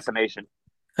a decimation.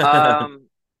 Um,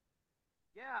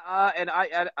 yeah, and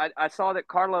I saw that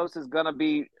Carlos is gonna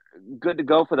be good to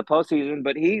go for the postseason,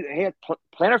 but he had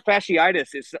plantar fasciitis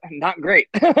is not great.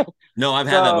 No, I've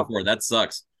had that So before. That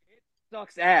sucks.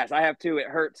 sucks ass. I have too. It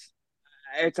hurts.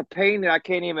 It's a pain that I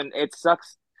can't even. It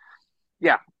sucks.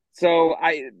 Yeah. So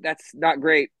I that's not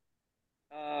great.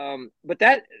 But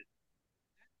that's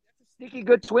a sneaky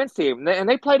good Twins team, and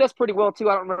they played us pretty well too.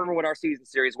 I don't remember what our season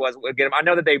series was again. I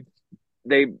know that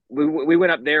we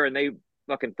went up there and they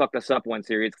fucking fucked us up one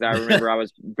series because I remember I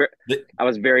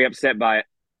was very upset by it.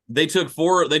 They took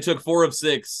 4. They took 4 of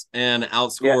 6 and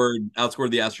Yeah.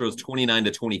 outscored the Astros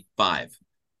 29-25.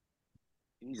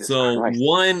 Jesus So Christ.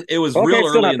 one, it was Okay, real it's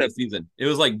still early not in the the. season. It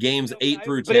was like games But 8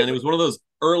 through but 10. It was one of those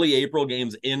early April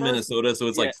games in first. Minnesota, so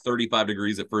it's Yeah, like 35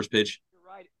 degrees at first pitch. you're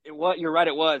right. It was. You're right.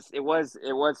 It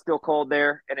was still cold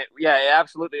there, and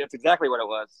absolutely. That's exactly what it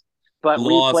was. But we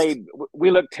Lost. played.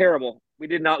 We looked terrible. We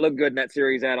did not look good in that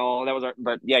series at all. That was.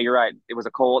 But yeah, you're right. It was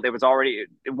a cold. It was already.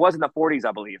 It was in the 40s,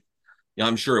 I believe. Yeah,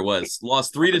 I'm sure it was.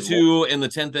 Lost three to Fucking more. two in the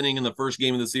 10th inning in the first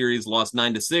game of the series. Lost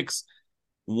 9-6.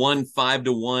 Won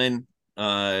 5-1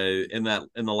 in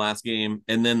the last game,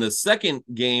 and then the second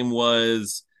game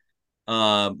was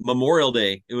Memorial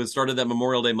Day. It was started that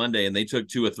Memorial Day Monday, and they took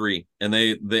 2 of 3, and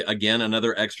they again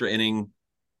another extra inning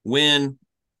win.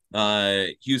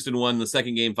 Houston won the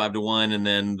second game 5-1, and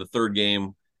then the third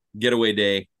game getaway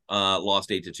day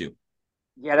lost 8-2.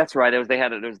 Yeah, that's right. It was. They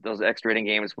had those extra inning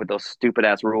games with those stupid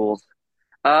ass rules.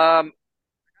 Um,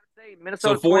 say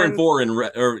So Minnesota four and Twins. four and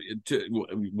or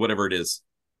whatever it is.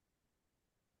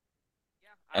 Yeah,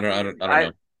 I I mean, don't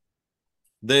know.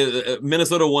 The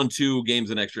Minnesota won 2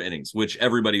 games in extra innings, which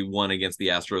everybody won against the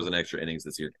Astros in extra innings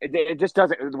this year. it just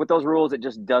doesn't with those rules. It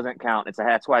just doesn't count.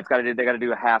 That's why it's got to do. They got to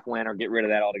do a half win or get rid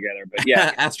of that altogether. But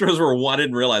yeah, Astros were one. I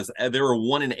didn't realize they were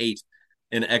 1-8.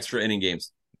 in extra inning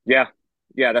games. Yeah,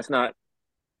 yeah, that's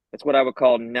what I would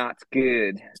call not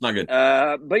good. It's not good.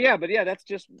 But yeah,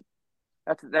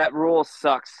 that rule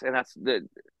sucks, and that's the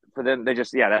for them. They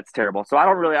just that's terrible. So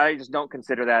I just don't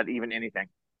consider that even anything.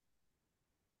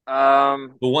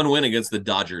 Um, The one win against the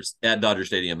Dodgers at Dodger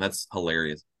Stadium. That's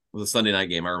hilarious. It was a Sunday night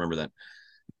game. I remember that.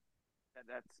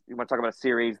 that's you want to talk about a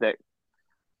series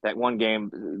that one game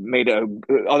made a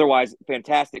otherwise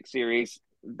fantastic series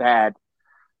bad.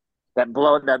 The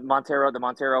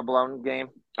Montero blown game.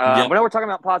 Yep. When we're talking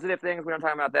about positive things, we don't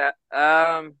talk about that.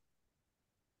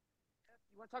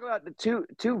 You want to talk about the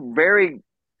two very good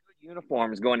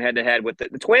uniforms going head to head with the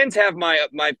Twins have my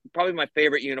probably my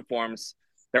favorite uniforms.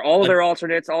 They're all of I their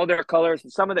alternates, all of their colors,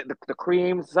 some of the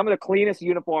creams, some of the cleanest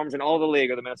uniforms in all the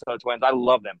league are the Minnesota Twins. I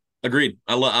love them. agreed.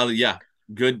 I love. Yeah.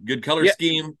 Good color Yeah,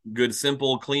 scheme. Good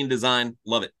simple clean design.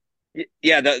 Love it.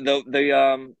 yeah,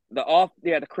 the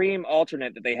cream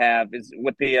alternate that they have is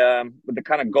with the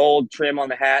kind of gold trim on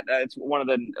the hat. It's one of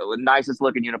the nicest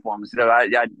looking uniforms. So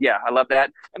I love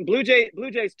that. And Blue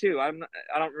Jays too. I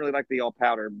don't really like the all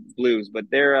powder blues, but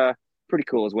they're pretty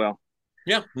cool as well.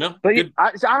 Yeah. No. But Good.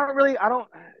 I don't really I don't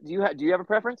do you have a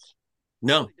preference? I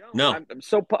No. really don't. No. I'm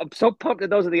so pumped that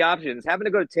those are the options. Having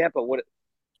to go to Tampa, what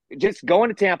just going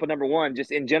to Tampa number one,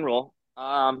 just in general.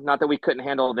 Not that we couldn't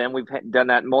handle them. We've done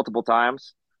that multiple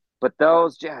times, but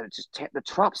those, yeah, it's just the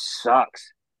Trump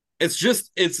sucks. It's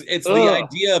the Ugh.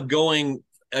 idea of going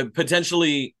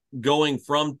potentially going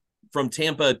from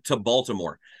Tampa to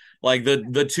Baltimore, like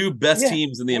the two best Yeah,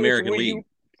 teams in the which American we League. you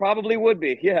probably would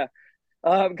be. Yeah.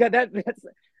 God, that's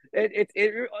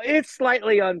it's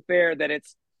slightly unfair that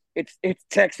it's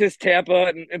Texas,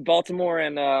 Tampa, and Baltimore,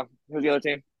 and who's the other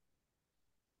team?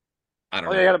 I don't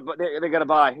Oh, know. they got to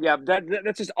buy. Yeah,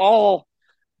 that's just all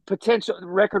potential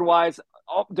record wise,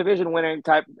 all division winning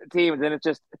type teams, and it's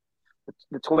just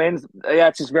the Twins. Yeah,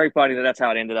 it's just very funny that that's how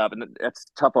it ended up, and that's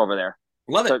tough over there.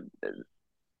 Love it.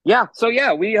 So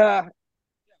we won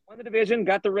the division,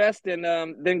 got the rest, and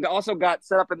then also got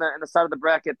set up in the side of the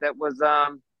bracket that was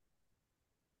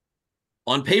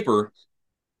On paper,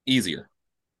 easier.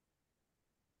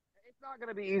 it's not going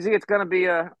to be easy. It's going to be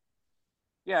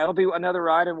it'll be another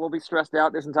ride, and we'll be stressed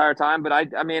out this entire time. But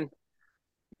I mean,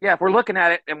 yeah, if we're looking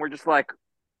at it and we're just like,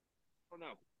 oh no,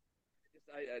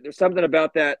 there's something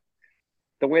about that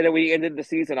the way that we ended the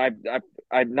season.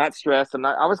 I'm not stressed.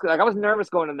 I was nervous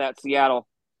going in that Seattle.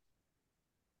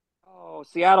 Oh,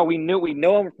 Seattle, we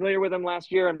know I'm familiar with them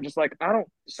last year. I'm just like, I don't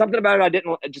something about it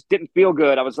just didn't feel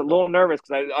good. I was a little nervous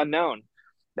because I unknown.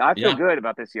 I feel Yeah. good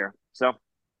about this year. So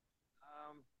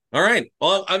All right.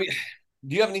 Well, I mean,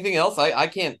 do you have anything else? I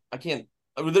can't. I mean,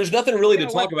 there's nothing really to yeah,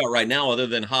 what talk about right now other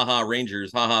than haha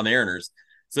Rangers, haha Mariners.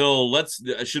 So let's.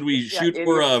 Should we yeah, shoot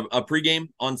for idiots. a pregame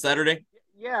on Saturday?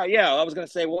 Yeah. I was gonna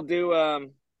say we'll do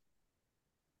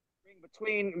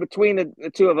between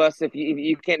the two of us. If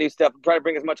you can't do stuff, try to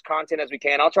bring as much content as we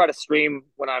can. I'll try to stream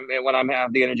when I'm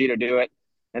have the energy to do it,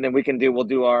 and then we'll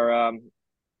do our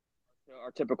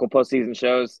typical postseason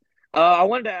shows. I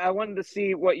wanted to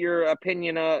see what your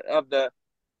opinion of the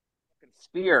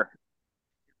Spear,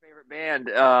 your favorite band.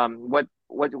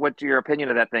 What your opinion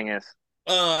of that thing is?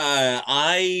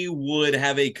 I would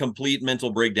have a complete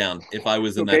mental breakdown if I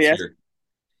was in Okay, that yes, sphere.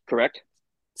 correct.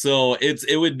 So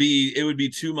it would be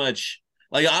too much.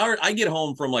 Like I get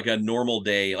home from like a normal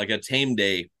day, like a tame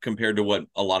day, compared to what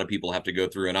a lot of people have to go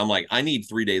through, and I'm like, I need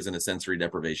 3 days in a sensory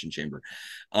deprivation chamber.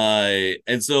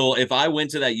 And so if I went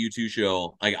to that U2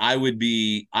 show, like I'd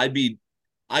be,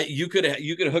 you could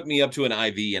hook me up to an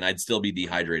IV and I'd still be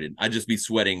dehydrated. I'd just be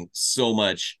sweating so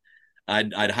much.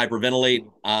 I'd hyperventilate.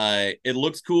 It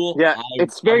looks cool. Yeah,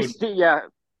 it's I very would yeah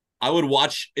I would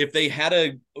watch if they had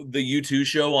the U2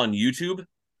 show on YouTube.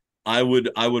 I would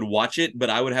watch it,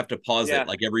 but I would have to pause it yeah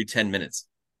like every 10 minutes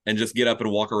and just get up and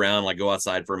walk around, like go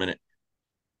outside for a minute.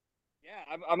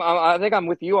 yeah. I think I'm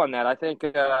with you on that. I think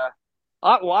I'm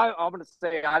going to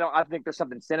say I don't. I think there's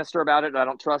something sinister about it. I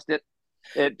don't trust it.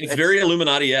 It's very It's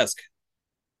Illuminati-esque.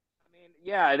 I mean,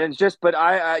 yeah, and it's just, but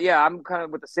I'm kind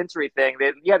of with the sensory thing.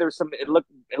 That yeah, there's some. It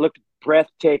looked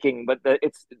breathtaking, but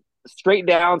it's straight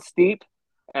down, steep.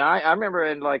 And I remember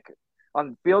in like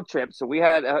on field trips, so we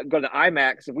had go to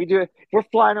IMAX. If we're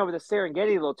flying over the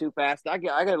Serengeti a little too fast, I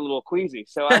get a little queasy.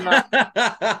 So I'm not.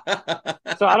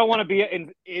 So I don't want to be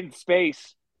in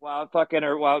space while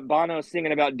Bono's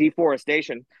singing about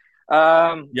deforestation.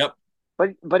 Um, Yep.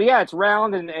 but yeah, it's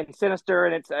round and sinister,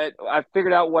 and I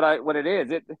figured out what it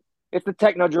is. It's the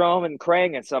Technodrome and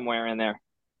Krang is somewhere in there.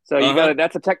 So you got Uh-huh.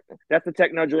 to that's the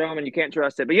Technodrome, and you can't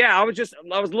trust it. But yeah, I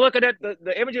was looking at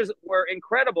the images were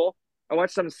incredible. I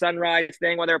watched some sunrise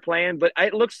thing while they were playing, but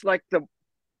it looks like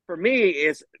for me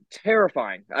is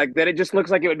terrifying. Like that, it just looks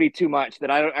like it would be too much.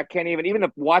 That I can't even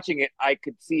if watching it, I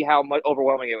could see how much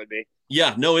overwhelming it would be.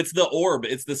 Yeah, no, it's the orb.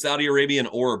 It's the Saudi Arabian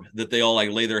orb that they all like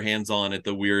lay their hands on at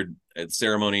the weird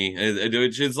ceremony.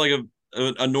 It's like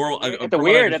a normal, That's a from what I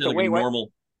weird. That's understand, a like a wait. What?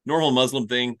 normal Muslim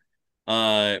thing.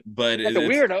 But That's a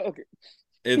weird. Okay.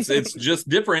 it's just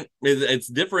different. It's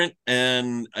different,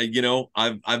 and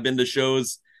I've been to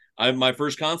shows. My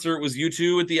first concert was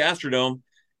U2 at the Astrodome,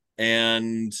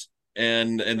 and Miss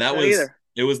that that was either.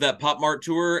 it was that Pop Mart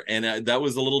tour, and that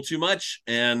was a little too much,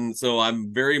 and so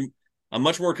I'm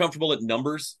much more comfortable at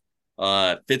Numbers,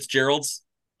 Fitzgerald's.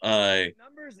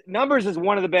 Numbers is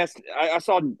one of the best. I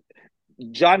saw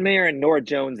John Mayer and Nora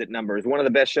Jones at Numbers. One of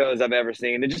the best shows I've ever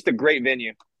seen. It's just a great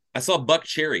venue. I saw Buck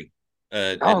Cherry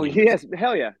at Oh Numbers, yes,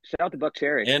 hell yeah! Shout out to Buck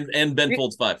Cherry. and Ben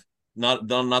Folds Five. Not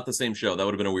the same show. That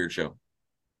would have been a weird show.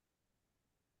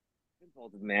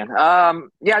 Man.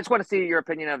 Yeah, I just want to see your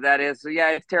opinion of that. Is so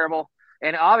yeah, it's terrible.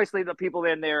 And obviously, the people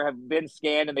in there have been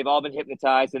scanned and they've all been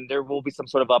hypnotized, and there will be some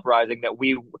sort of uprising that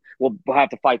we will have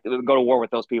to fight, go to war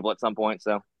with those people at some point.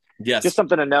 So, just Yes,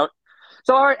 something to note.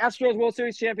 So, all right, Astros World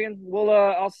Series champion.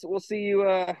 We'll see you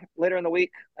later in the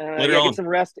week. later Yeah, get on. some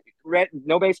rest.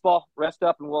 No baseball. Rest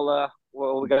up, and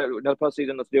we got another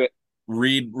postseason. Let's do it.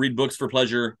 Read books for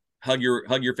pleasure. Hug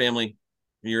your family.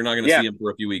 You're not going to Yeah, see them for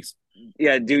a few weeks.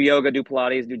 yeah. Do yoga, do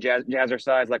Pilates, do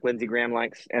jazzercise like Lindsey Graham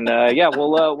likes, and yeah,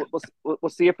 we'll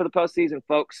see you for the postseason,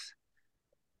 folks.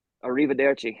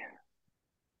 Arrivederci.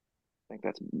 I think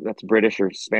that's British or Spanish.